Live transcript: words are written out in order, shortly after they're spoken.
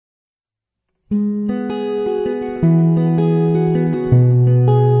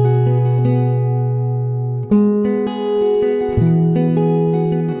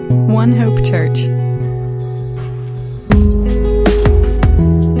Hope Church.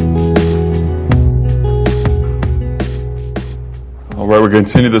 All right, we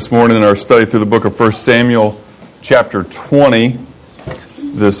continue this morning in our study through the book of 1 Samuel, chapter 20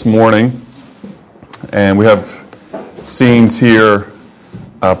 this morning. And we have scenes here,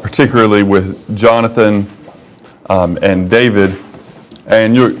 particularly with Jonathan and David.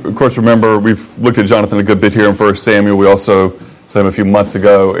 And you, of course, remember, we've looked at Jonathan a good bit here in 1 Samuel. We also saw him a few months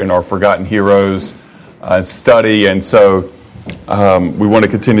ago in our Forgotten Heroes study. And so we want to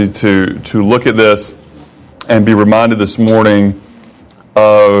continue to look at this and be reminded this morning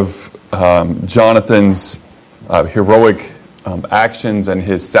of Jonathan's heroic actions and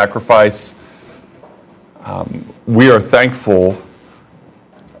his sacrifice. We are thankful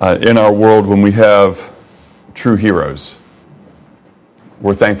in our world when we have true heroes.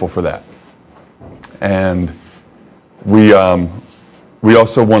 We're thankful for that. And we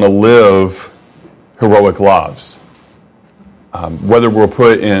also want to live heroic lives. Whether we're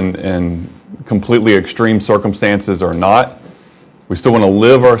put in completely extreme circumstances or not, we still want to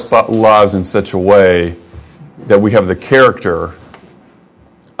live our lives in such a way that we have the character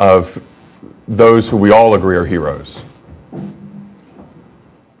of those who we all agree are heroes. We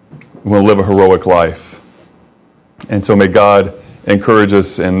want to live a heroic life. And so may God encourage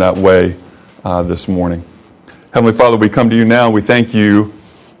us in that way this morning. Heavenly Father, we come to you now. We thank you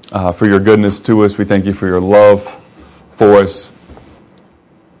for your goodness to us. We thank you for your love for us.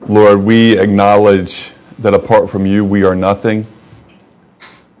 Lord, we acknowledge that apart from you, we are nothing.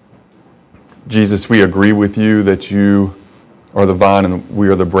 Jesus, we agree with you that you are the vine and we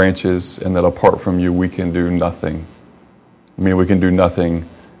are the branches, and that apart from you, we can do nothing. I mean, we can do nothing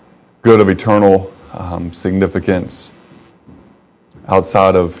good of eternal significance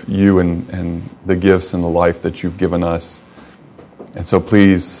outside of you and the gifts and the life that you've given us. And so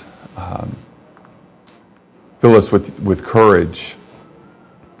please fill us with courage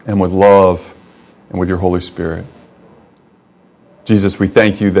and with love and with your Holy Spirit. Jesus, we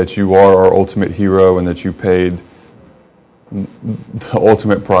thank you that you are our ultimate hero and that you paid the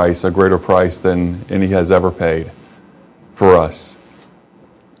ultimate price, a greater price than any has ever paid for us.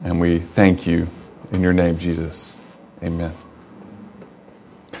 And we thank you in your name, Jesus. Amen.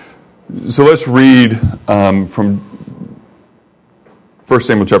 So let's read from 1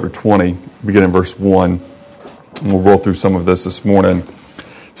 Samuel chapter 20, beginning in verse 1. And we'll roll through some of this morning.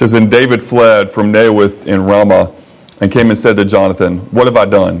 It says, "And David fled from Naioth in Ramah, and came and said to Jonathan, 'What have I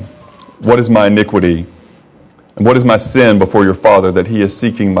done? What is my iniquity? And what is my sin before your father, that he is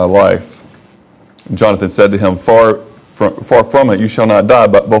seeking my life?' And Jonathan said to him, 'Far from it, you shall not die.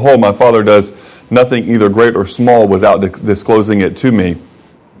 But behold, my father does nothing either great or small without disclosing it to me.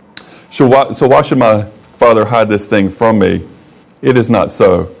 So why should my father hide this thing from me? It is not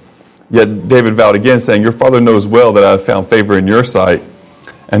so.' Yet David vowed again, saying, 'Your father knows well that I have found favor in your sight.'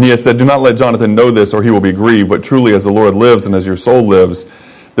 And he has said, 'Do not let Jonathan know this, or he will be grieved. But truly, as the Lord lives and as your soul lives,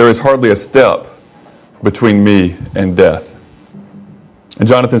 there is hardly a step between me and death.' And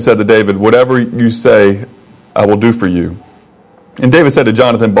Jonathan said to David, 'Whatever you say, I will do for you.' And David said to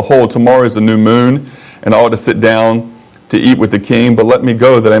Jonathan, 'Behold, tomorrow is the new moon, and I ought to sit down to eat with the king. But let me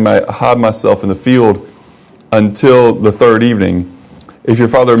go, that I may hide myself in the field until the third evening. If your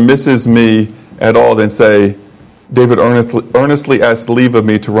father misses me at all, then say, David earnestly asked leave of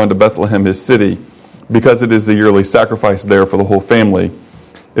me to run to Bethlehem, his city, because it is the yearly sacrifice there for the whole family.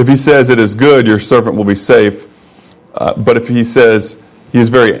 If he says it is good, your servant will be safe. But if he is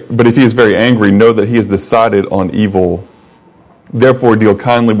very angry, know that he has decided on evil. Therefore deal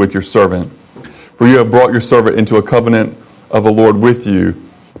kindly with your servant, for you have brought your servant into a covenant of the Lord with you.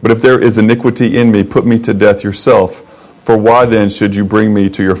 But if there is iniquity in me, put me to death yourself. For why then should you bring me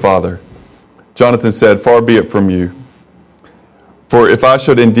to your father?' Jonathan said, 'Far be it from you. For if I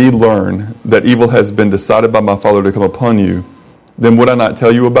should indeed learn that evil has been decided by my father to come upon you, then would I not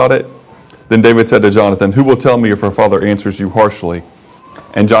tell you about it?' Then David said to Jonathan, 'Who will tell me if our father answers you harshly?'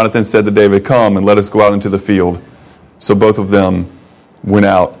 And Jonathan said to David, 'Come and let us go out into the field.' So both of them went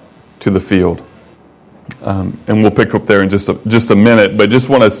out to the field." And we'll pick up there in just a minute, but just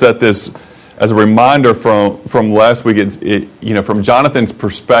want to set this as a reminder from last week. From Jonathan's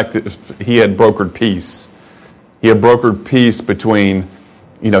perspective, he had brokered peace. He had brokered peace between,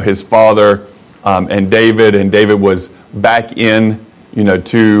 his father and David was back in,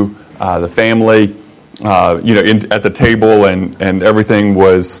 to the family, at the table, and everything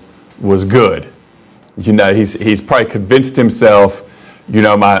was good. He's probably convinced himself,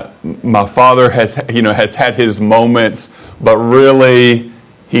 my father has had his moments, but really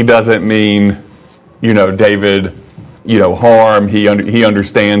he doesn't mean, David harm. He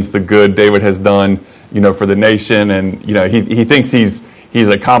understands the good David has done, for the nation, and he thinks he's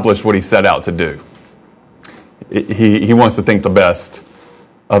accomplished what he set out to do. He wants to think the best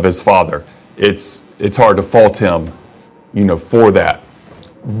of his father. It's hard to fault him, for that,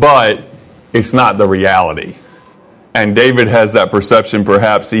 but it's not the reality. And David has that perception.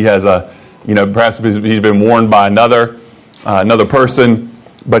 Perhaps he has perhaps he's been warned by another person.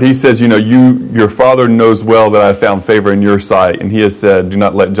 But he says, your father knows well that I found favor in your sight. And he has said, do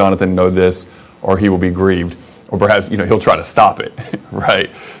not let Jonathan know this, or he will be grieved. Or perhaps, he'll try to stop it, right?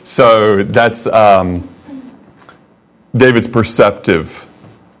 So that's David's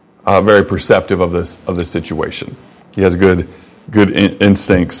very perceptive of this situation. He has good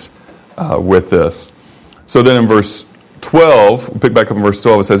instincts with this. So then in verse 12, we'll pick back up in verse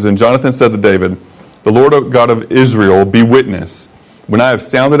 12, it says, and Jonathan said to David, the Lord God of Israel be witness. When I have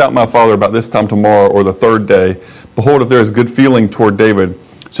sounded out my father about this time tomorrow or the third day, behold, if there is good feeling toward David,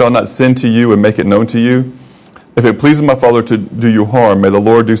 shall I not send to you and make it known to you? If it pleases my father to do you harm, may the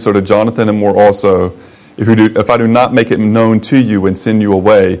Lord do so to Jonathan and more also, if I do not make it known to you and send you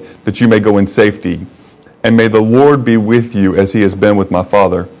away, that you may go in safety. And may the Lord be with you as he has been with my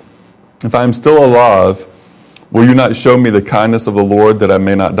father. If I am still alive, will you not show me the kindness of the Lord that I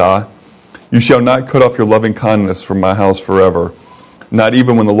may not die? You shall not cut off your loving kindness from my house forever, not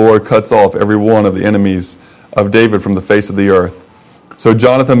even when the Lord cuts off every one of the enemies of David from the face of the earth. So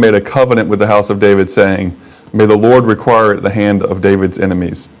Jonathan made a covenant with the house of David, saying, may the Lord require it at the hand of David's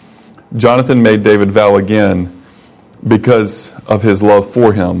enemies. Jonathan made David vow again because of his love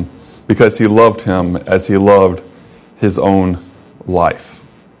for him, because he loved him as he loved his own life.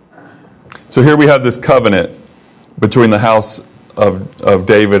 So here we have this covenant between the house of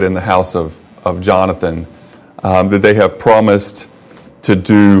David and the house of Jonathan, that they have promised to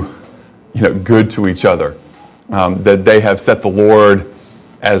do good to each other, that they have set the Lord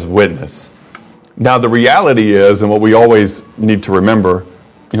as witness. Now the reality is, and what we always need to remember,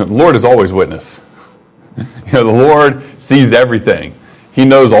 the Lord is always witness. The Lord sees everything. He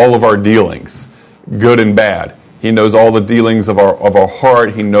knows all of our dealings, good and bad. He knows all the dealings of our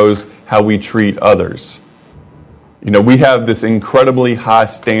heart. He knows how we treat others. We have this incredibly high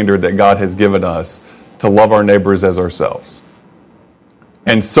standard that God has given us to love our neighbors as ourselves.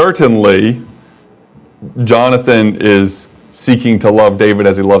 And certainly, Jonathan is seeking to love David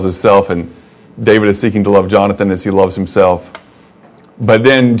as he loves himself, and David is seeking to love Jonathan as he loves himself. But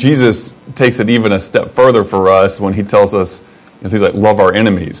then Jesus takes it even a step further for us when he tells us things like, love our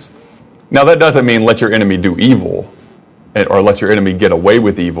enemies. Now, that doesn't mean let your enemy do evil or let your enemy get away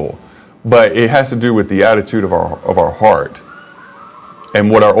with evil, but it has to do with the attitude of our heart and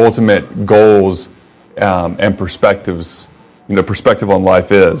what our ultimate goals and perspectives, perspective on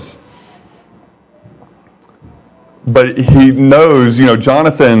life is. But he knows,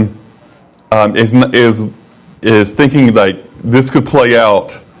 Jonathan is thinking like this could play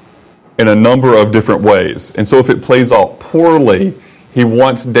out in a number of different ways. And so if it plays out poorly, he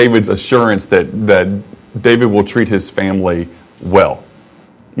wants David's assurance that David will treat his family well.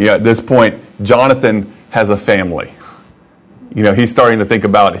 At this point, Jonathan has a family. He's starting to think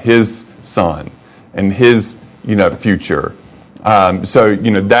about his son and his, future. So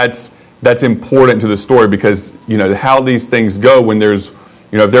that's important to the story because, how these things go when there's,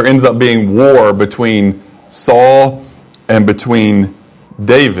 if there ends up being war between Saul and between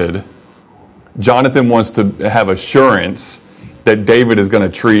David, Jonathan wants to have assurance that David is going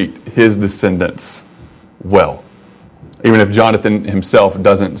to treat his descendants well, even if Jonathan himself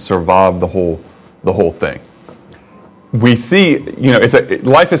doesn't survive the whole thing. We see,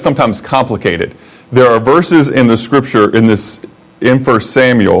 life is sometimes complicated. There are verses in the scripture in 1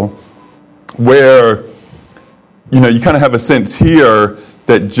 Samuel where you kind of have a sense here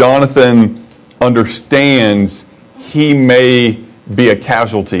that Jonathan understands he may be a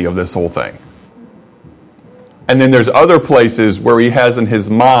casualty of this whole thing. And then there's other places where he has in his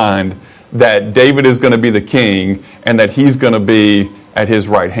mind that David is going to be the king and that he's going to be at his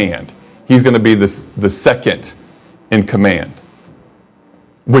right hand. He's going to be the second in command.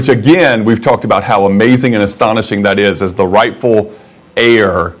 Which again, we've talked about how amazing and astonishing that is as the rightful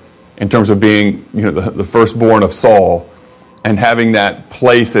heir in terms of being the firstborn of Saul and having that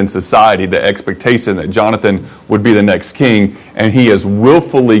place in society, the expectation that Jonathan would be the next king, and he has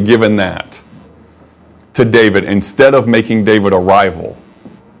willfully given that to David instead of making David a rival.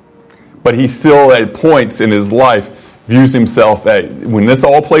 But he still, at points in his life, views himself when this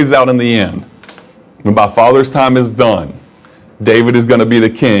all plays out in the end, when my father's time is done, David is going to be the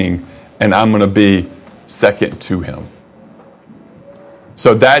king, and I'm going to be second to him.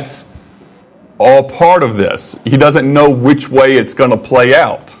 So that's all part of this. He doesn't know which way it's going to play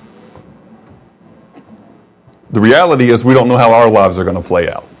out. The reality is we don't know how our lives are going to play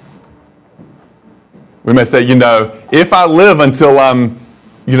out. We may say, if I live until I'm,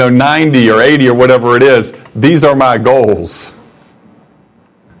 90 or 80 or whatever it is, these are my goals.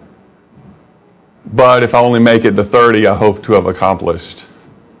 But if I only make it to 30, I hope to have accomplished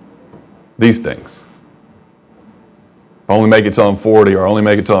these things. If I only make it till I'm 40 or only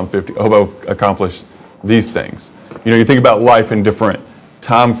make it till I'm 50, I hope I've accomplished these things. You think about life in different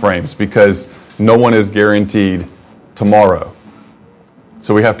time frames because no one is guaranteed tomorrow.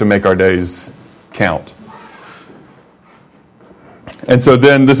 So we have to make our days count. And so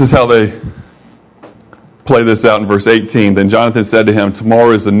then this is how they play this out in verse 18. Then Jonathan said to him,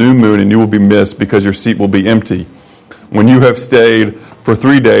 tomorrow is the new moon and you will be missed because your seat will be empty. When you have stayed for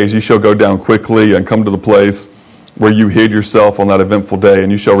 3 days, you shall go down quickly and come to the place where you hid yourself on that eventful day,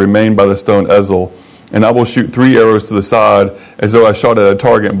 and you shall remain by the stone Ezel. And I will shoot 3 arrows to the side as though I shot at a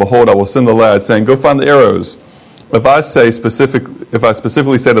target. And behold, I will send the lad, saying, go find the arrows. If I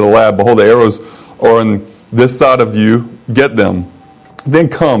specifically say to the lad, behold, the arrows are on this side of you, get them. Then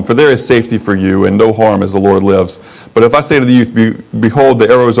come, for there is safety for you, and no harm as the Lord lives. But if I say to the youth, behold, the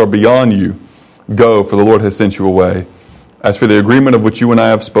arrows are beyond you, go, for the Lord has sent you away. As for the agreement of which you and I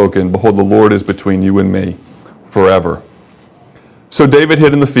have spoken, behold, the Lord is between you and me forever. So David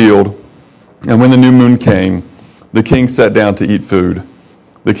hid in the field, and when the new moon came, the king sat down to eat food.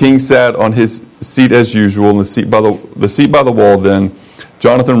 The king sat on his seat as usual, and the seat by the wall. Then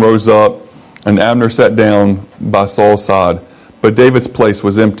Jonathan rose up, and Abner sat down by Saul's side. But David's place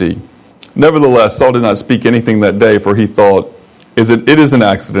was empty. Nevertheless, Saul did not speak anything that day, for he thought, it is an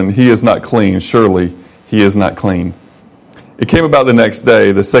accident. He is not clean. Surely he is not clean. It came about the next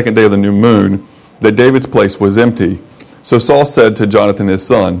day, the second day of the new moon, that David's place was empty. So Saul said to Jonathan his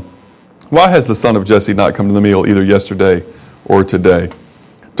son, why has the son of Jesse not come to the meal either yesterday or today?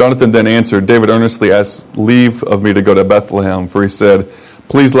 Jonathan then answered, David earnestly asked leave of me to go to Bethlehem, for he said,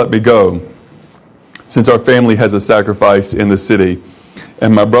 please let me go, since our family has a sacrifice in the city,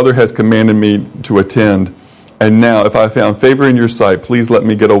 and my brother has commanded me to attend. And now, if I have found favor in your sight, please let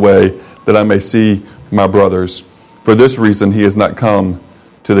me get away, that I may see my brothers. For this reason, he has not come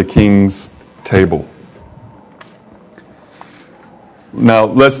to the king's table. Now,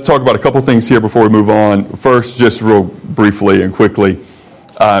 let's talk about a couple things here before we move on. First, just real briefly and quickly,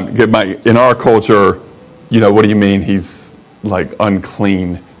 in our culture, what do you mean he's like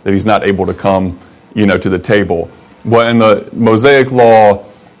unclean, that he's not able to come to the table? Well, in the Mosaic law,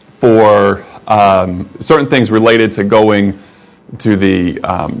 for certain things related to going to the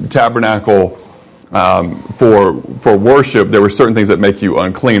tabernacle for worship, there were certain things that make you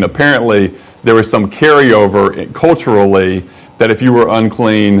unclean. Apparently, there was some carryover culturally that if you were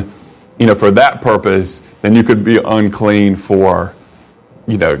unclean, for that purpose, then you could be unclean for,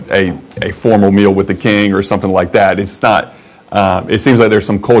 a formal meal with the king or something like that. It's not. It seems like there's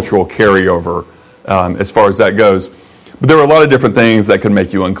some cultural carryover as far as that goes. But there were a lot of different things that could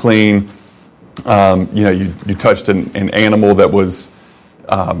make you unclean. You touched an animal that was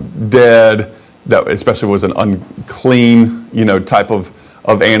dead, that especially was an unclean, type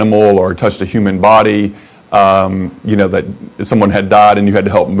of animal, or touched a human body, that someone had died and you had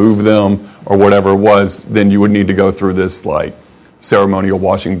to help move them or whatever it was, then you would need to go through this like ceremonial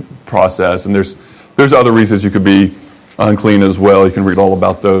washing process. And there's other reasons you could be unclean as well. You can read all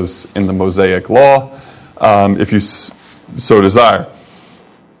about those in the Mosaic law if you so desire.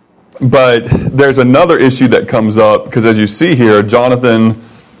 But there's another issue that comes up, because as you see here, Jonathan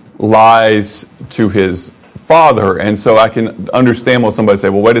lies to his father. And so I can understand when somebody say,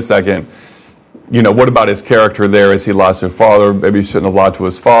 well, wait a second, what about his character there as he lies to his father? Maybe he shouldn't have lied to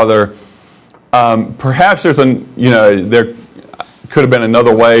his father. Perhaps there could have been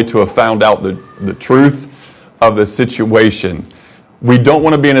another way to have found out the truth of the situation. We don't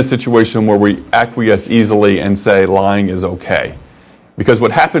want to be in a situation where we acquiesce easily and say lying is okay. Because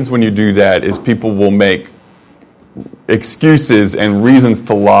what happens when you do that is people will make excuses and reasons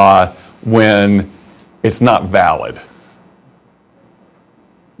to lie when it's not valid.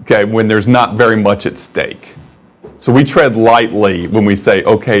 Okay, when there's not very much at stake. So we tread lightly when we say,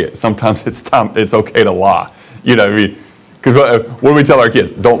 okay, sometimes it's okay to lie. Because what do we tell our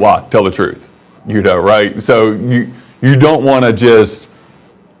kids? Don't lie, tell the truth. Right? So you don't want to just,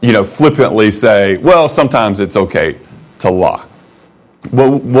 flippantly say, well, sometimes it's okay to lie.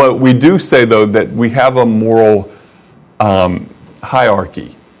 What we do say, though, that we have a moral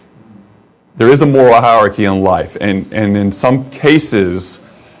hierarchy. There is a moral hierarchy in life. And in some cases,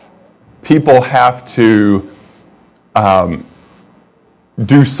 people have to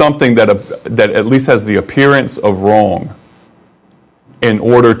do something that at least has the appearance of wrong in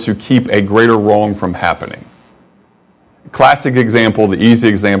order to keep a greater wrong from happening. Classic example, the easy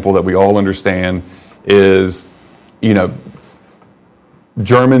example that we all understand is,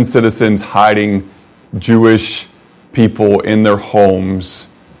 German citizens hiding Jewish people in their homes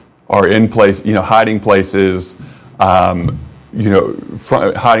or hiding places, hiding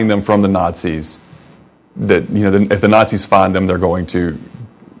them from the Nazis. That if the Nazis find them, they're going to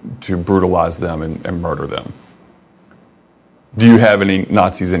brutalize them and murder them. Do you have any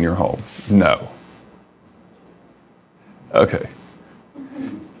Nazis in your home? No. Okay.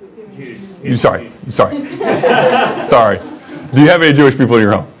 Sorry. Sorry. Do you have any Jewish people in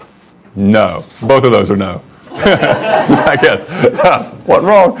your home? No. Both of those are no. I guess. What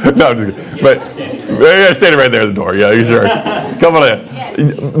wrong? No, I'm just kidding. But you're standing right there at the door. Yeah, you sure. Come on in.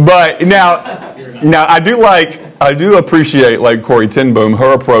 Yes. But now I do appreciate, like Corrie ten Boom,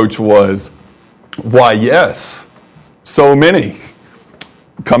 her approach was, why yes, so many.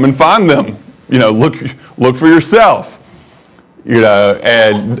 Come and find them. Look for yourself.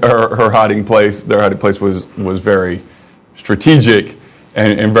 And their hiding place was very strategic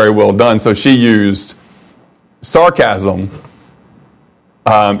and very well done. So she used sarcasm,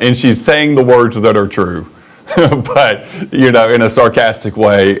 and she's saying the words that are true, but in a sarcastic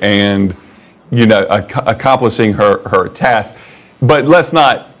way, and accomplishing her task. But let's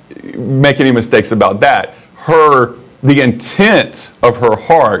not make any mistakes about that. The intent of her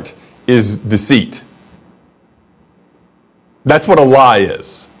heart is deceit. That's what a lie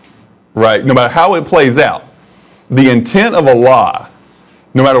is, right? No matter how it plays out, the intent of a lie,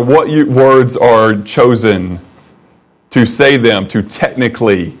 no matter what words are chosen to say them, to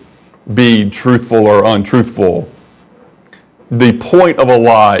technically be truthful or untruthful, the point of a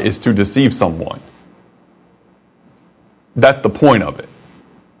lie is to deceive someone. That's the point of it.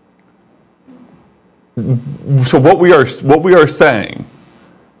 So what we are saying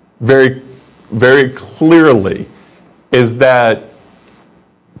very, very clearly is that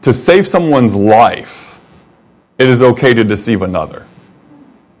to save someone's life, it is okay to deceive another.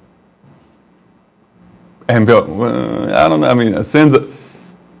 And go, well, I don't know. I mean, a sin's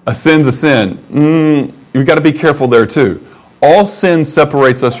a sin. You've got to be careful there too. All sin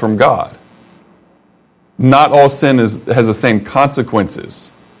separates us from God. Not all sin has the same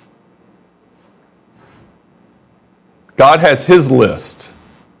consequences. God has His list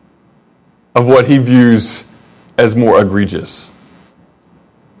of what He views as more egregious.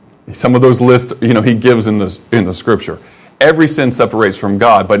 Some of those lists, He gives in the Scripture. Every sin separates from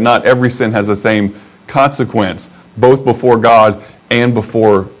God, but not every sin has the same consequence, both before God and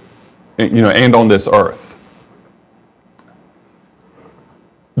and on this earth.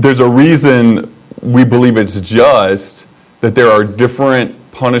 There's a reason we believe it's just that there are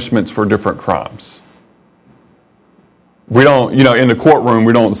different punishments for different crimes. We don't, in the courtroom,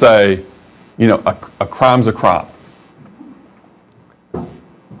 we don't say, a crime's a crime.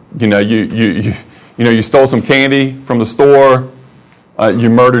 You stole some candy from the store, you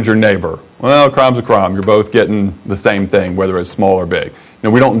murdered your neighbor. Well, a crime's a crime. You're both getting the same thing, whether it's small or big.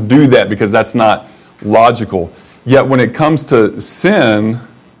 We don't do that because that's not logical. Yet when it comes to sin,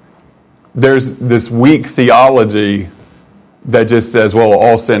 there's this weak theology that just says, well,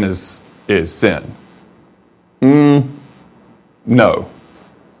 all sin is sin. No.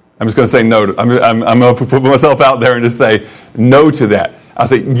 I'm just going to say no. I'm going to put myself out there and just say no to that. I'll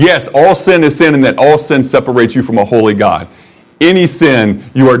say, yes, all sin is sin, and that all sin separates you from a holy God. Any sin,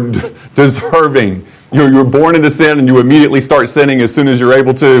 you are deserving. You're born into sin, and you immediately start sinning as soon as you're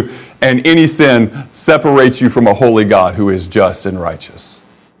able to. And any sin separates you from a holy God who is just and righteous.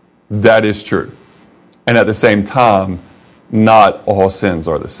 That is true. And at the same time, not all sins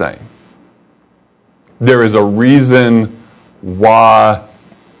are the same. There is a reason why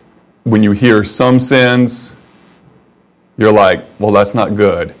when you hear some sins, you're like, well, that's not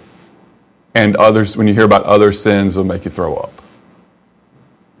good. And others, when you hear about other sins, it'll make you throw up.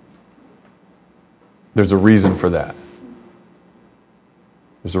 There's a reason for that.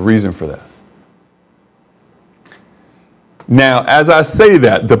 There's a reason for that. Now, as I say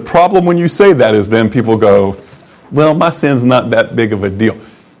that, the problem when you say that is then people go, well, my sin's not that big of a deal.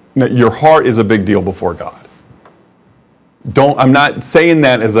 No, your heart is a big deal before God. I'm not saying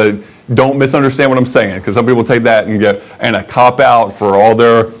that as don't misunderstand what I'm saying, because some people take that and get a cop out for all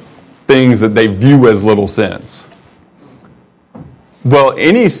their things that they view as little sins. Well,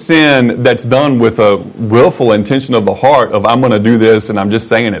 any sin that's done with a willful intention of the heart of I'm going to do this and I'm just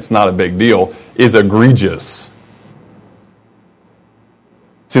saying it's not a big deal is egregious.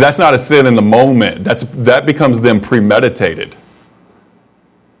 See, that's not a sin in the moment. That becomes then premeditated.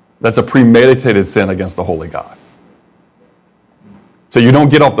 That's a premeditated sin against the holy God. So you don't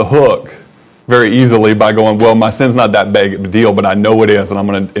get off the hook very easily by going, well, my sin's not that big of a deal, but I know it is, and I'm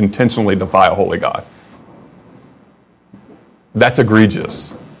going to intentionally defy a holy God. That's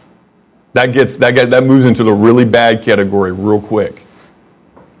egregious. That moves into the really bad category real quick.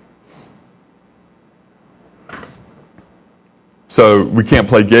 So we can't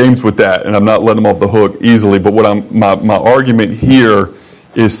play games with that, and I'm not letting them off the hook easily. But what my argument here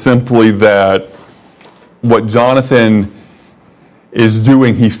is simply that what Jonathan is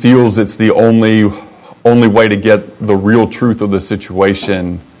doing, he feels it's the only way to get the real truth of the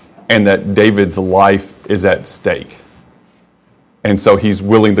situation, and that David's life is at stake. And so he's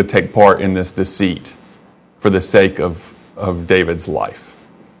willing to take part in this deceit for the sake of David's life.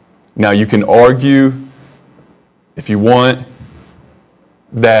 Now, you can argue, if you want,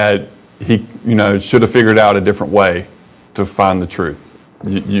 that he should have figured out a different way to find the truth.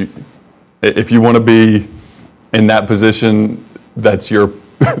 If you want to be in that position, that's your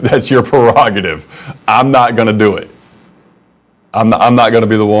prerogative. I'm not going to do it. I'm not going to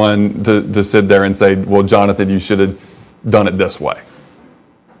be the one to sit there and say, well, Jonathan, you should have done it this way.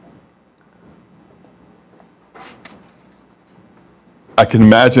 I can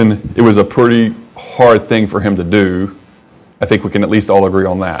imagine it was a pretty hard thing for him to do. I think we can at least all agree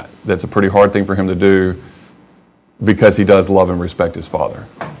on that. That's a pretty hard thing for him to do because he does love and respect his father.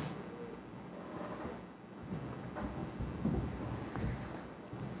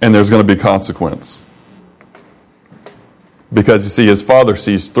 And there's going to be consequence. Because you see, his father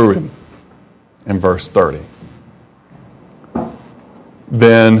sees through him in verse 30.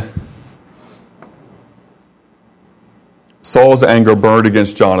 Then Saul's anger burned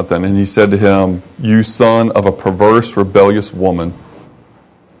against Jonathan, and he said to him, "You son of a perverse, rebellious woman,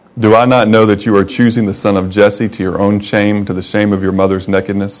 do I not know that you are choosing the son of Jesse to your own shame, to the shame of your mother's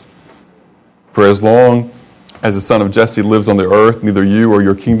nakedness? For as long as the son of Jesse lives on the earth, neither you or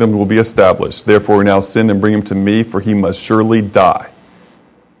your kingdom will be established. Therefore now send and bring him to me, for he must surely die."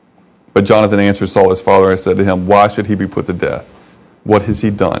 But Jonathan answered Saul his father and said to him, "Why should he be put to death? What has he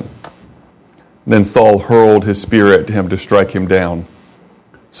done?" Then Saul hurled his spear at him to strike him down.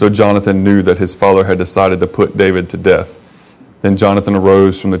 So Jonathan knew that his father had decided to put David to death. Then Jonathan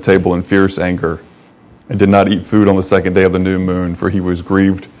arose from the table in fierce anger and did not eat food on the second day of the new moon, for he was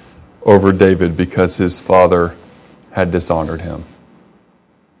grieved over David because his father had dishonored him.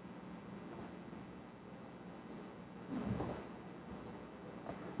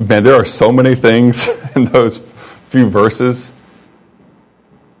 Man, there are so many things in those few verses.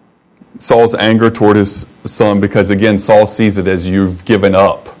 Saul's anger toward his son, because again, Saul sees it as you've given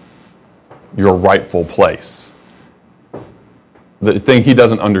up your rightful place. The thing he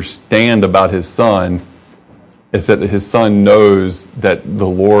doesn't understand about his son is that his son knows that the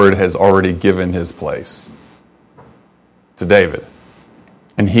Lord has already given his place to David.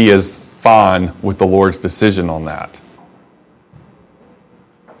 And he is fine with the Lord's decision on that.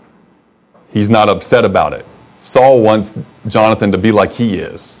 He's not upset about it. Saul wants Jonathan to be like he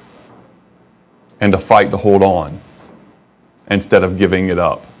is and to fight to hold on instead of giving it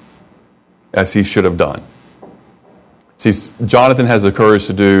up, as he should have done. See, Jonathan has the courage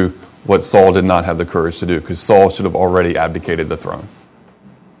to do what Saul did not have the courage to do, because Saul should have already abdicated the throne.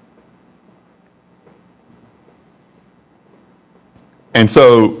 And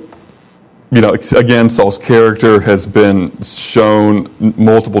so, again, Saul's character has been shown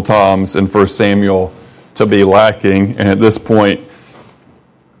multiple times in 1 Samuel to be lacking. And at this point,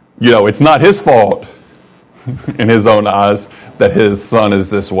 it's not his fault in his own eyes that his son is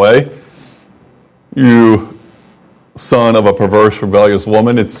this way. You son of a perverse, rebellious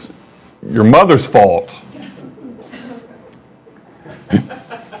woman, it's your mother's fault.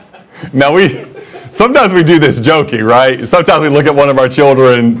 Now, sometimes we do this joking, right? Sometimes we look at one of our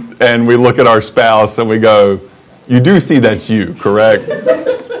children and we look at our spouse and we go, you do see that's you, correct?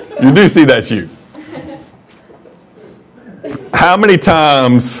 You do see that's you. How many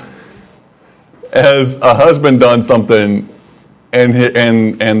times has a husband done something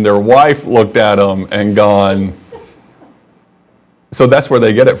and their wife looked at him and gone, so that's where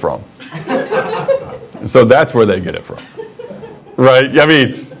they get it from. So that's where they get it from. Right? I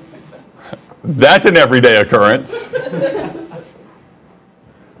mean, that's an everyday occurrence.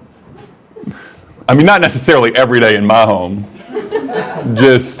 I mean, not necessarily every day in my home,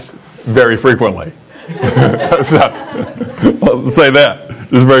 just very frequently. So, I'll say that,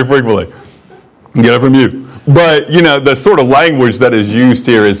 just very frequently. Get it from you. But, the sort of language that is used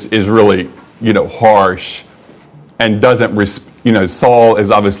here is really, harsh and doesn't, Saul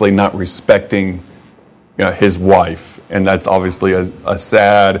is obviously not respecting, his wife. And that's obviously a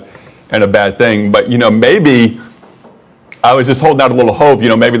sad and a bad thing. But, maybe I was just holding out a little hope.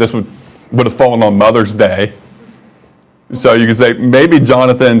 Maybe this would have fallen on Mother's Day. So you could say maybe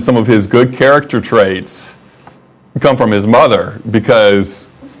Jonathan, some of his good character traits come from his mother, because,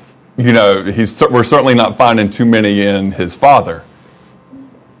 we're certainly not finding too many in his father.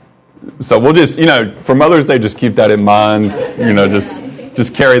 So we'll just, for Mother's Day, just keep that in mind.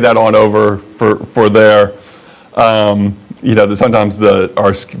 Just carry that on over for there. Sometimes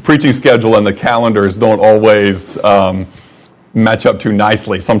our preaching schedule and the calendars don't always match up too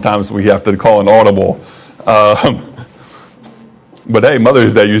nicely. Sometimes we have to call an audible. But hey,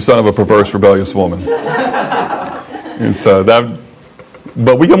 Mother's Day, you son of a perverse, rebellious woman. And so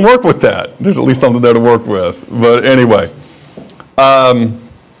but we can work with that. There's at least something there to work with. But anyway. And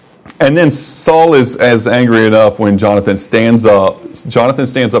then Saul is as angry enough when Jonathan stands up. Jonathan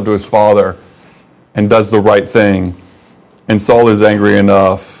stands up to his father and does the right thing. And Saul is angry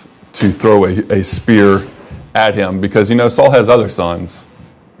enough to throw a spear at him, because, Saul has other sons.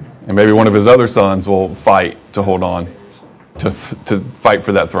 And maybe one of his other sons will fight to hold on, to fight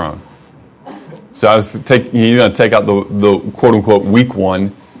for that throne. So I was going to take out the quote-unquote weak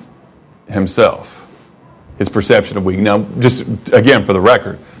one himself, his perception of weak. Now, just again, for the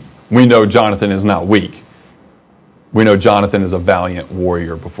record, we know Jonathan is not weak. We know Jonathan is a valiant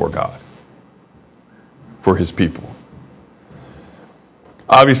warrior before God for his people.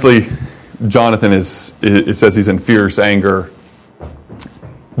 Obviously, Jonathan it says he's in fierce anger.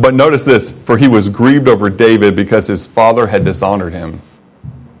 But notice this, for he was grieved over David because his father had dishonored him.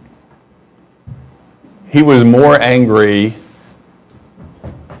 He was more angry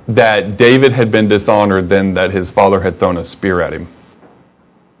that David had been dishonored than that his father had thrown a spear at him.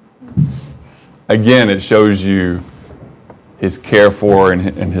 Again, it shows you his care for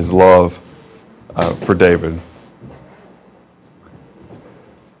and his love for David.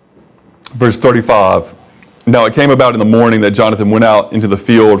 Verse 35. Now it came about in the morning that Jonathan went out into the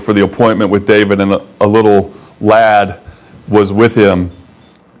field for the appointment with David, and a little lad was with him.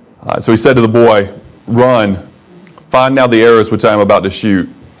 So he said to the boy, "Run, find now the arrows which I am about to shoot."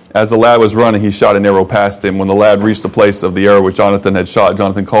 As the lad was running, he shot an arrow past him. When the lad reached the place of the arrow which Jonathan had shot,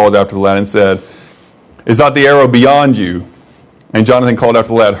 Jonathan called after the lad and said, "Is not the arrow beyond you?" And Jonathan called after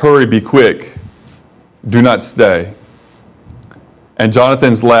the lad, "Hurry, be quick, do not stay." And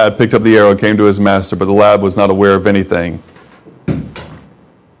Jonathan's lad picked up the arrow and came to his master, but the lad was not aware of anything.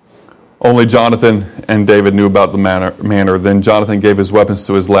 Only Jonathan and David knew about the manner. Then Jonathan gave his weapons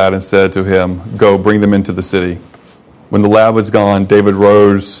to his lad and said to him, "Go, bring them into the city." When the lad was gone, David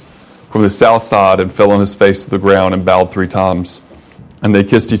rose from the south side and fell on his face to the ground and bowed 3 times. And they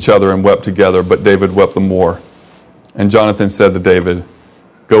kissed each other and wept together, but David wept the more. And Jonathan said to David,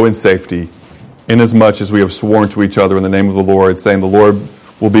 "Go in safety, inasmuch as we have sworn to each other in the name of the Lord, saying, the Lord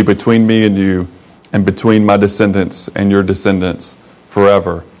will be between me and you, and between my descendants and your descendants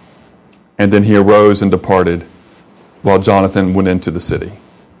forever." And then he arose and departed, while Jonathan went into the city.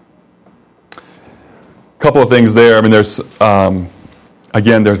 A couple of things there. I mean, there's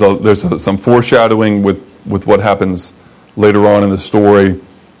some foreshadowing with what happens later on in the story.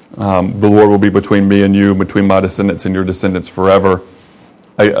 The Lord will be between me and you, between my descendants and your descendants forever.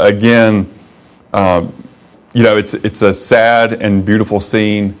 It's a sad and beautiful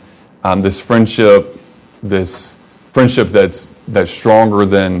scene. This friendship that's stronger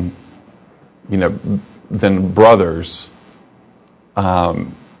than brothers,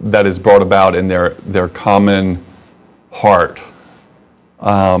 that is brought about in their common heart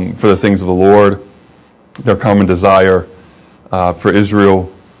for the things of the Lord, their common desire for Israel,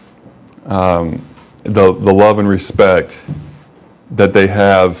 the love and respect that they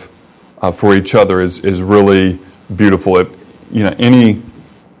have for each other is really beautiful. Any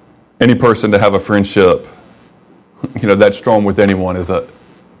person to have a friendship, that strong with anyone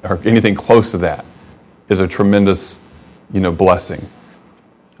or anything close to that is a tremendous, blessing.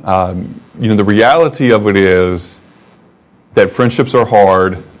 The reality of it is that friendships are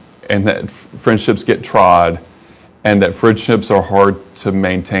hard, and that friendships get tried, and that friendships are hard to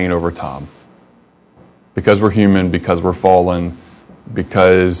maintain over time. Because we're human, because we're fallen,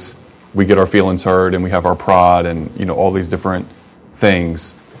 because we get our feelings hurt and we have our pride and, all these different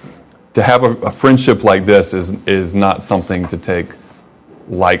things. To have a friendship like this is not something to take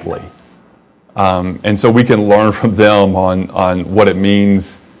lightly. And so we can learn from them on what it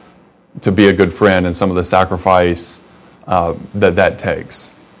means to be a good friend and some of the sacrifice that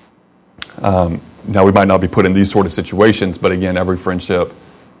takes. Now, we might not be put in these sort of situations, but again, every friendship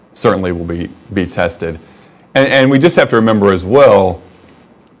certainly will be tested. And we just have to remember as well,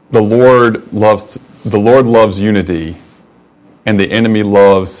 the Lord loves the Lord loves unity, and the enemy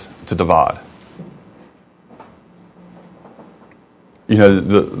loves to divide. You know,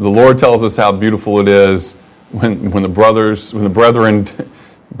 the Lord tells us how beautiful it is when the brethren,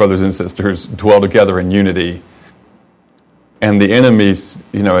 brothers and sisters dwell together in unity, and the enemy, is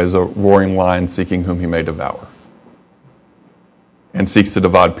a roaring lion seeking whom he may devour, and seeks to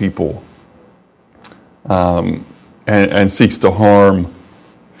divide people, and seeks to harm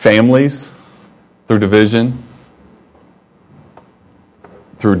families through division,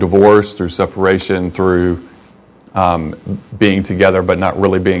 through divorce, through separation, through being together but not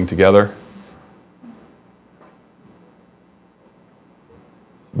really being together.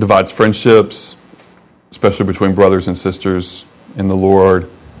 Divides friendships, especially between brothers and sisters in the Lord,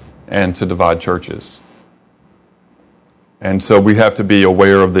 and to divide churches. And so we have to be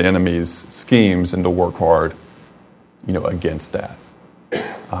aware of the enemy's schemes and to work hard, against that.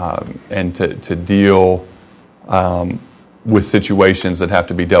 And to deal with situations that have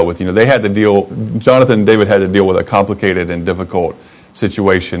to be dealt with. Jonathan and David had to deal with a complicated and difficult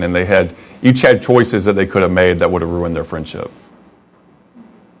situation, and each had choices that they could have made that would have ruined their friendship.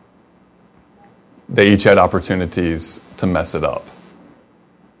 They each had opportunities to mess it up.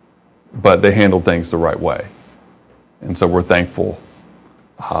 But they handled things the right way. And so we're thankful.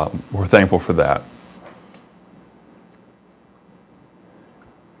 We're thankful for that.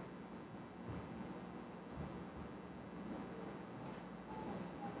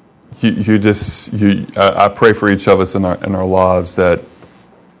 I pray for each of us in our lives that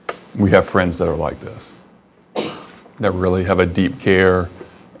we have friends that are like this, that really have a deep care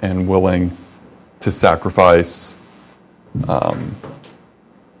and willing to sacrifice the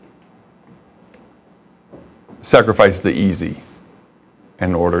easy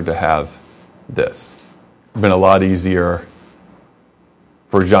in order to have this. It's been a lot easier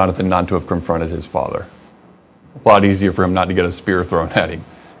for Jonathan not to have confronted his father. A lot easier for him not to get a spear thrown at him.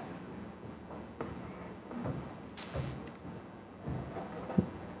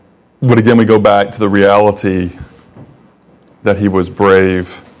 But again, we go back to the reality that he was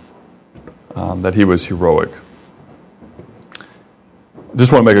brave, that he was heroic.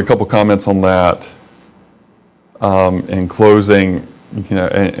 Just want to make a couple comments on that in closing,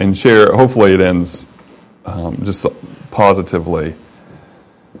 and share. Hopefully, it ends just positively.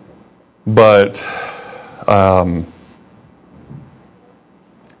 But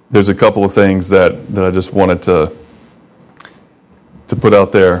there's a couple of things that I just wanted to put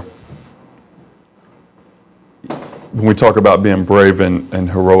out there. When we talk about being brave and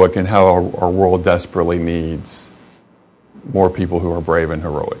heroic, and how our world desperately needs more people who are brave and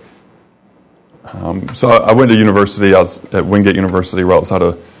heroic. So I went to university. I was at Wingate University, right outside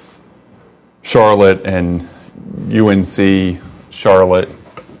of Charlotte, and UNC Charlotte,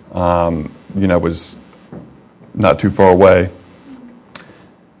 was not too far away.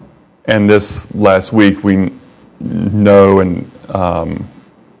 And this last week, we know, and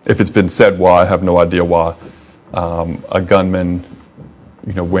if it's been said why, I have no idea why. A gunman,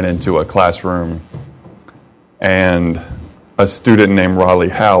 went into a classroom, and a student named Riley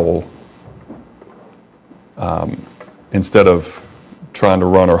Howell, instead of trying to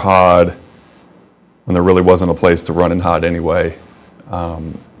run or hide when there really wasn't a place to run and hide anyway,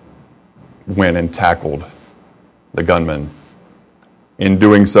 went and tackled the gunman. In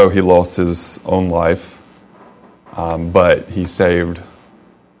doing so, he lost his own life, but he saved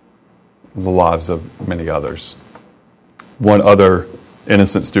the lives of many others. One other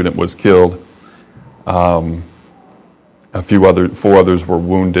innocent student was killed. 4 others were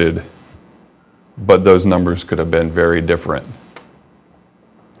wounded, but those numbers could have been very different.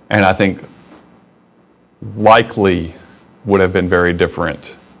 And I think likely would have been very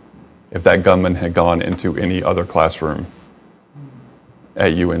different if that gunman had gone into any other classroom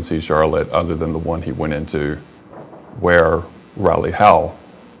at UNC Charlotte other than the one he went into, where Riley Howell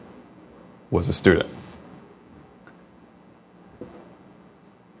was a student.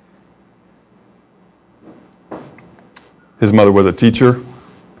 His mother was a teacher.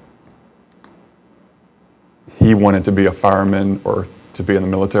 He wanted to be a fireman or to be in the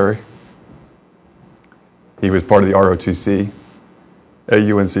military. He was part of the ROTC at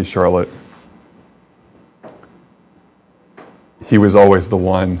UNC Charlotte. He was always the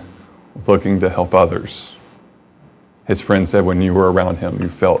one looking to help others. His friend said when you were around him, you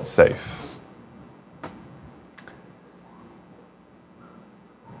felt safe.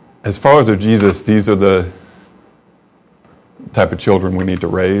 As followers of Jesus, these are the type of children we need to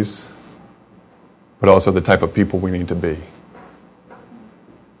raise, but also the type of people we need to be.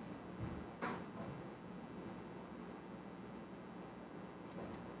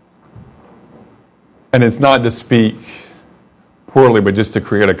 And it's not to speak poorly, but just to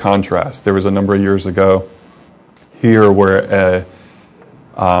create a contrast. There was a number of years ago here where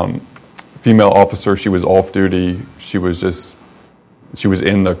a female officer, she was off duty. She was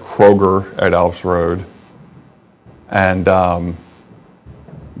in the Kroger at Alps Road. And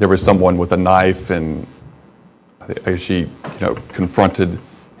there was someone with a knife, and she confronted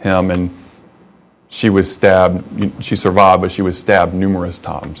him, and she was stabbed. She survived, but she was stabbed numerous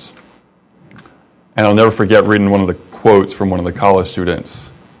times. And I'll never forget reading one of the quotes from one of the college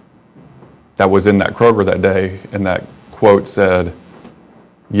students that was in that Kroger that day, and that quote said,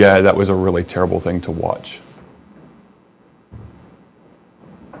 "Yeah, that was a really terrible thing to watch."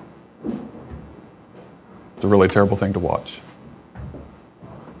 It's a really terrible thing to watch.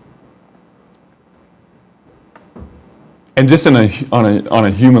 And just on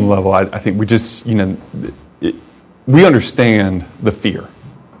a human level, I think we just, we understand the fear.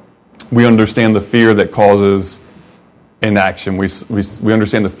 We understand the fear that causes inaction. We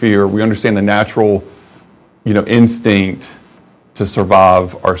understand the fear. We understand the natural, instinct to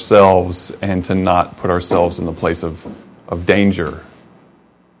survive ourselves and to not put ourselves in the place of danger.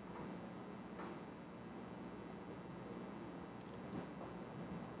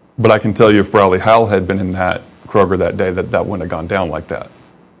 But I can tell you, if Riley Howell had been in that Kroger that day, that wouldn't have gone down like that.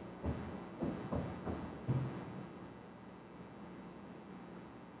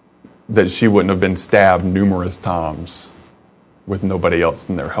 That she wouldn't have been stabbed numerous times with nobody else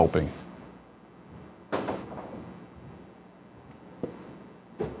in there helping.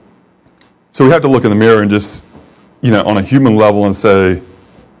 So we have to look in the mirror and just, on a human level and say,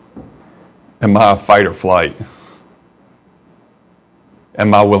 am I a fight or flight?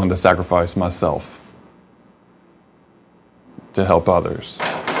 Am I willing to sacrifice myself to help others?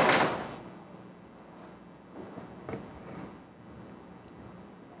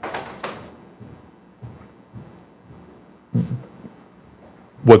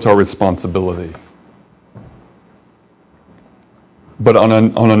 What's our responsibility? But on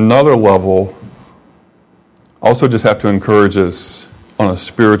another level, I also just have to encourage us on a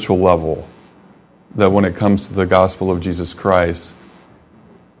spiritual level that when it comes to the gospel of Jesus Christ,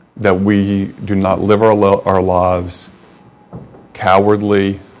 that we do not live our lives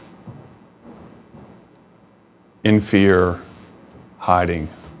cowardly, in fear, hiding.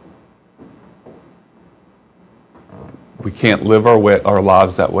 We can't live our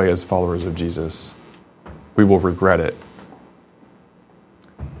lives that way as followers of Jesus. We will regret it.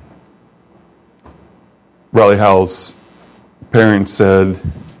 Riley Howell's parents said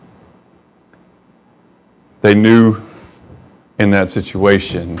they knew in that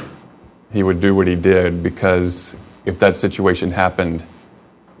situation he would do what he did, because if that situation happened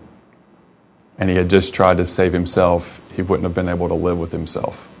and he had just tried to save himself, he wouldn't have been able to live with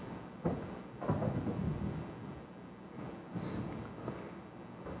himself.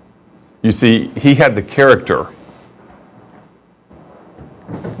 You see, he had the character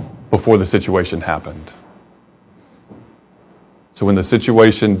before the situation happened. So when the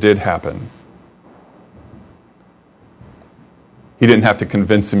situation did happen, he didn't have to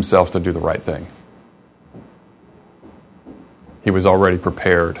convince himself to do the right thing. He was already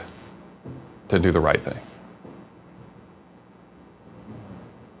prepared to do the right thing.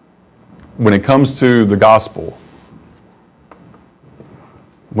 When it comes to the gospel,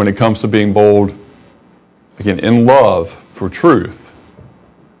 when it comes to being bold, again, in love for truth,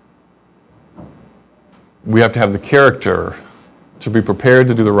 we have to have the character to be prepared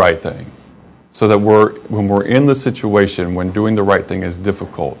to do the right thing, so that when we're in the situation when doing the right thing is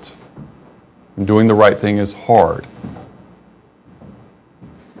difficult, and doing the right thing is hard,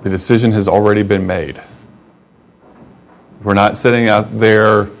 the decision has already been made. We're not sitting out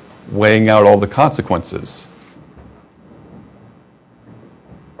there weighing out all the consequences.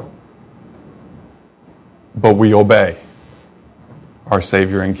 But we obey our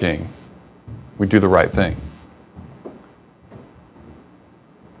Savior and King. We do the right thing.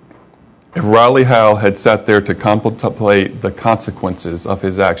 If Riley Howell had sat there to contemplate the consequences of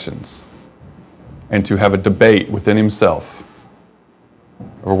his actions and to have a debate within himself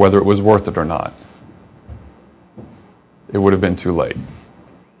over whether it was worth it or not, it would have been too late.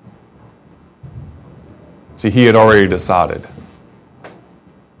 See, he had already decided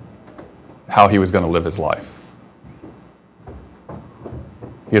how he was going to live his life.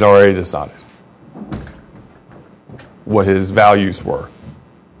 He had already decided what his values were.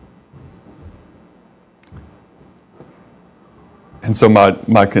 And so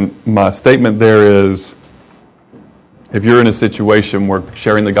my statement there is, if you're in a situation where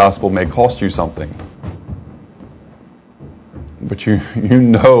sharing the gospel may cost you something, but you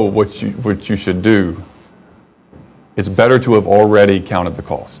know what you should do. It's better to have already counted the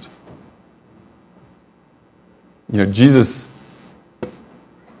cost. Jesus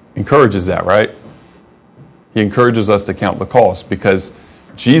encourages that, right? He encourages us to count the cost because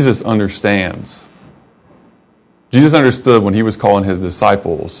Jesus understands. Jesus understood when he was calling his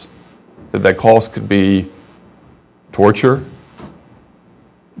disciples that cost could be torture,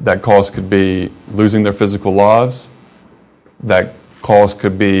 that cost could be losing their physical lives, that cost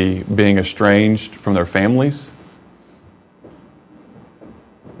could be being estranged from their families.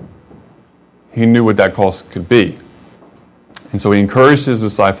 He knew what that cost could be. And so he encouraged his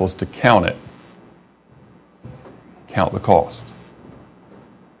disciples to count it. Count the cost.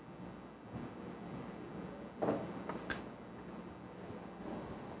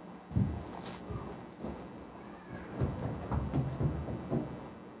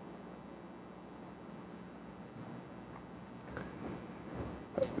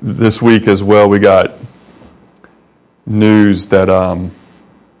 This week as well, we got news that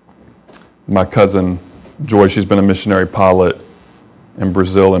my cousin Joy, she's been a missionary pilot in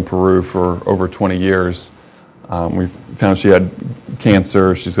Brazil and Peru for over 20 years. We found she had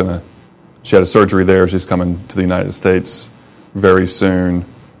cancer. She had a surgery there. She's coming to the United States very soon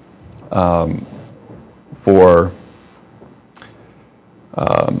for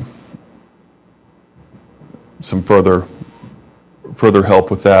some further help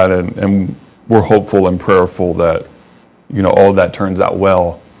with that, and we're hopeful and prayerful that all of that turns out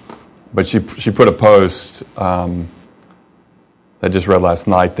well. But she put a post that I just read last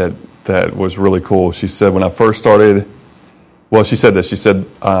night that was really cool. She said, when I first started, she said this. She said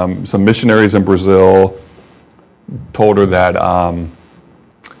some missionaries in Brazil told her that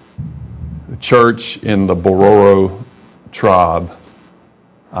the church in the Bororo tribe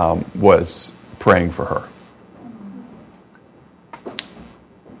was praying for her.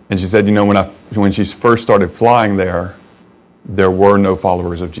 And she said, when she first started flying there were no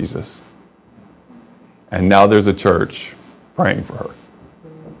followers of Jesus. And now there's a church praying for her.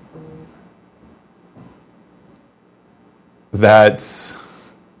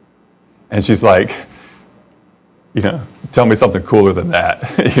 And she's like, tell me something cooler than that.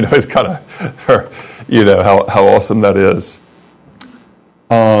 It's kind of her, how awesome that is.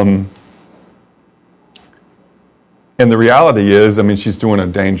 And the reality is, she's doing a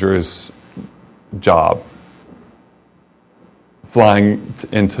dangerous job. Flying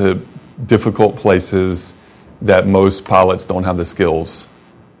into difficult places that most pilots don't have the skills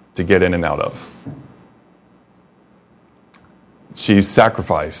to get in and out of. She's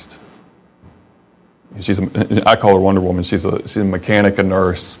sacrificed. I call her Wonder Woman. She's a mechanic, a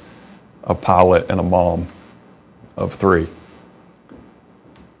nurse, a pilot, and a mom of 3.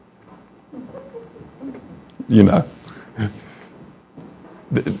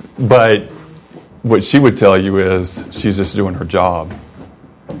 But what she would tell you is she's just doing her job.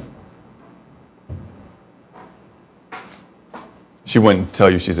 She wouldn't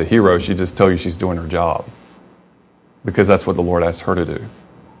tell you she's a hero. She'd just tell you she's doing her job. Because that's what the Lord asked her to do.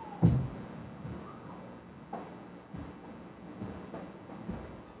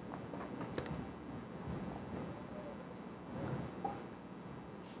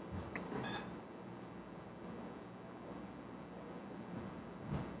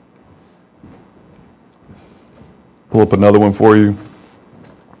 Pull up another one for you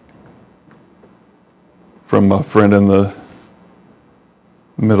from a friend in the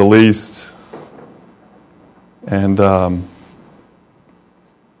Middle East. And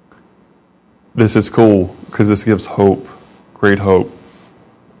this is cool because this gives hope, great hope.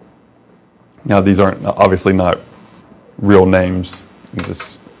 Now, these aren't obviously not real names,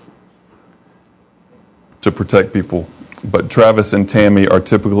 just to protect people. But Travis and Tammy are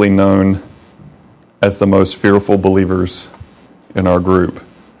typically known as the most fearful believers in our group.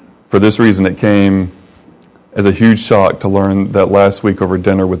 For this reason, it came as a huge shock to learn that last week over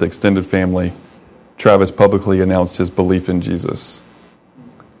dinner with extended family, Travis publicly announced his belief in Jesus.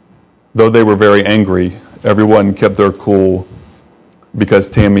 Though they were very angry, everyone kept their cool because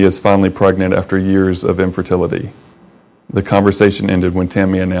Tammy is finally pregnant after years of infertility. The conversation ended when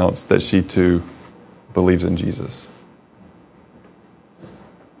Tammy announced that she too believes in Jesus.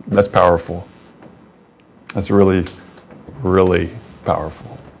 That's powerful. That's really, really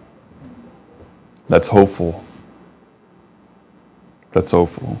powerful. That's hopeful. That's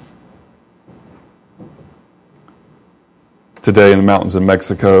hopeful. Today in the mountains of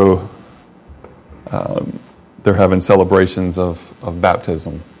Mexico, they're having celebrations of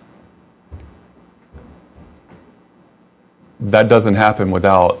baptism. That doesn't happen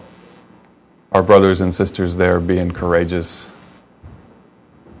without our brothers and sisters there being courageous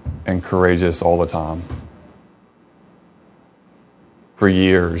and courageous all the time. For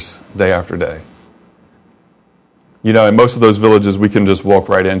years, day after day. You know, in most of those villages we can just walk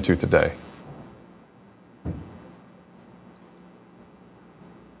right into today.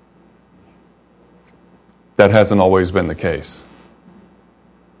 That hasn't always been the case.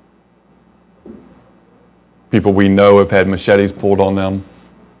 People we know have had machetes pulled on them.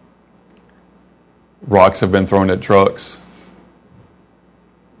 Rocks have been thrown at trucks.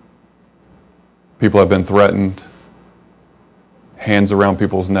 People have been threatened. Hands around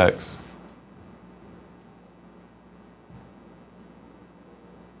people's necks.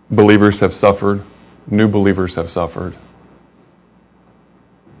 Believers have suffered. New believers have suffered.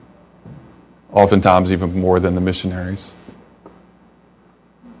 Oftentimes even more than the missionaries.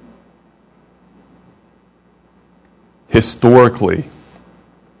 Historically,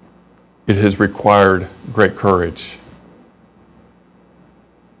 it has required great courage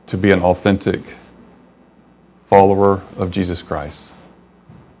to be an authentic follower of Jesus Christ.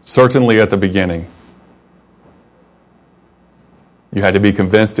 Certainly at the beginning. You had to be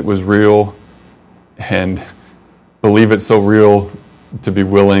convinced it was real and believe it's so real to be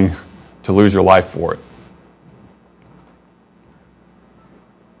willing to lose your life for it.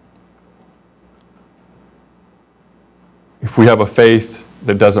 If we have a faith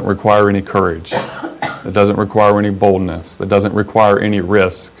that doesn't require any courage, that doesn't require any boldness, that doesn't require any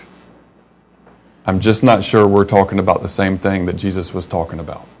risk, I'm just not sure we're talking about the same thing that Jesus was talking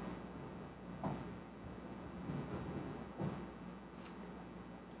about.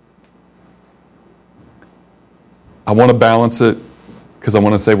 I want to balance it because I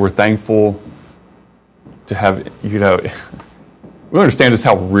want to say we're thankful to have, we understand just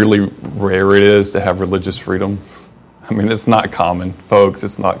how really rare it is to have religious freedom. I mean, it's not common, folks.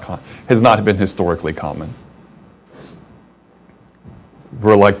 It's not has not been historically common.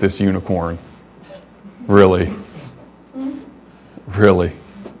 We're like this unicorn. Really. Really.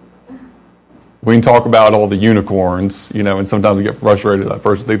 We can talk about all the unicorns, and sometimes we get frustrated. That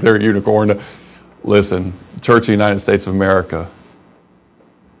person thinks they're a unicorn. Listen, Church of the United States of America,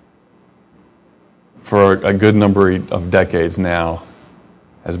 for a good number of decades now,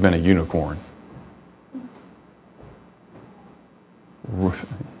 has been a unicorn.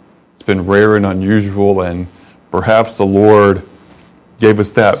 It's been rare and unusual, and perhaps the Lord gave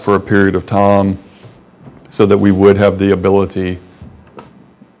us that for a period of time so that we would have the ability,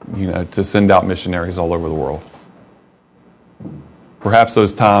 to send out missionaries all over the world. Perhaps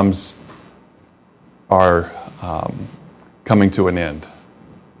those times are coming to an end.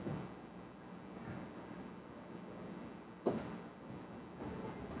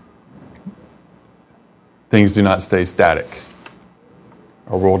 Things do not stay static.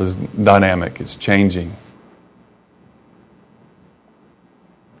 Our world is dynamic. It's changing.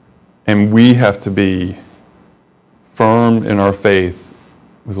 And we have to be firm in our faith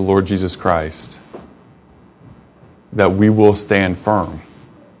with the Lord Jesus Christ, that we will stand firm.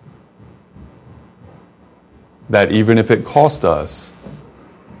 That even if it costs us,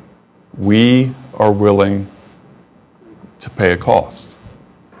 we are willing to pay a cost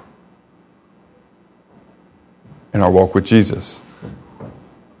in our walk with Jesus.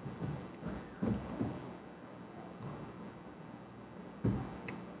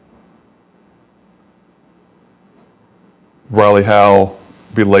 Riley Howe will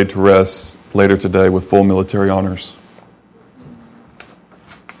be laid to rest later today with full military honors.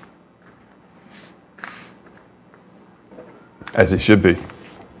 As he should be.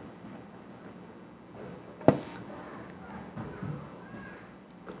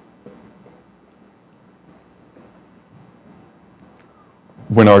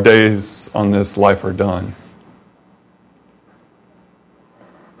 When our days on this life are done,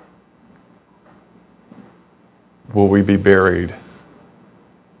 will we be buried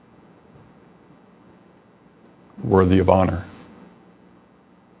worthy of honor,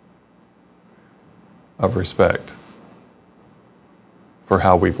 of respect for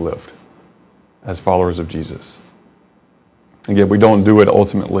how we've lived as followers of Jesus? Again, we don't do it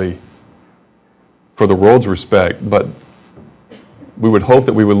ultimately for the world's respect, but we would hope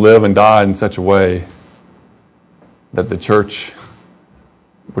that we would live and die in such a way that the church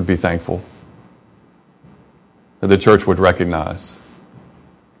would be thankful, that the church would recognize.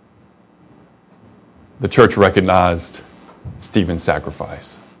 The church recognized Stephen's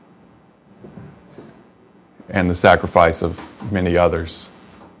sacrifice and the sacrifice of many others,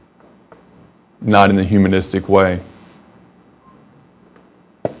 not in a humanistic way,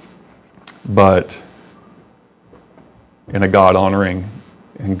 but in a God-honoring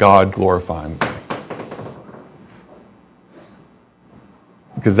and God-glorifying way.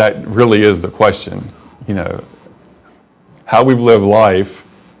 Because that really is the question. How we've lived life,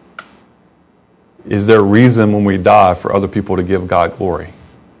 is there a reason when we die for other people to give God glory?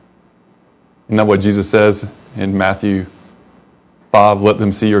 Isn't that what Jesus says in Matthew 5? Let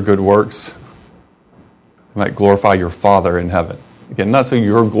them see your good works. You might glorify your Father in heaven. Again, not so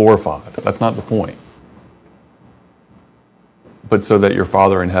you're glorified. That's not the point. But so that your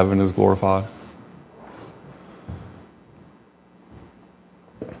Father in heaven is glorified.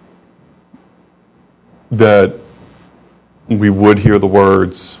 That we would hear the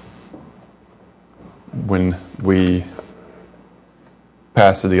words when we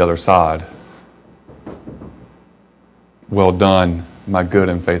pass to the other side. Well done, my good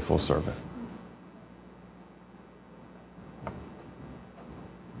and faithful servant.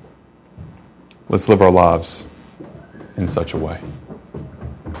 Let's live our lives in such a way.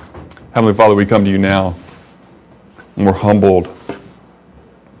 Heavenly Father, we come to you now, and we're humbled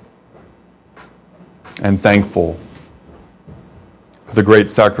and thankful for the great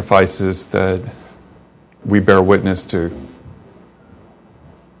sacrifices that we bear witness to.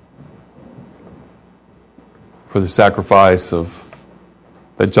 For the sacrifice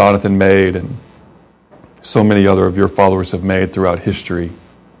that Jonathan made and so many other of your followers have made throughout history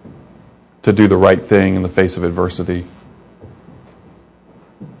to do the right thing in the face of adversity.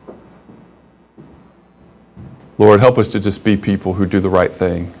 Lord, help us to just be people who do the right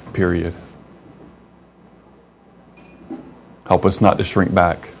thing, period. Help us not to shrink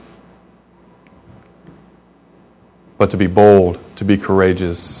back, but to be bold, to be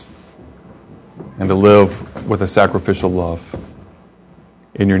courageous, and to live with a sacrificial love.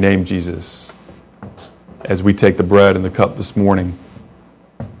 In your name, Jesus, as we take the bread and the cup this morning,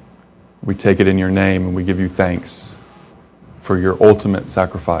 we take it in your name and we give you thanks for your ultimate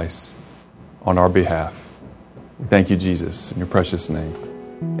sacrifice on our behalf. Thank you, Jesus, in your precious name.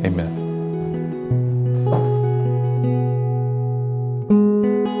 Amen.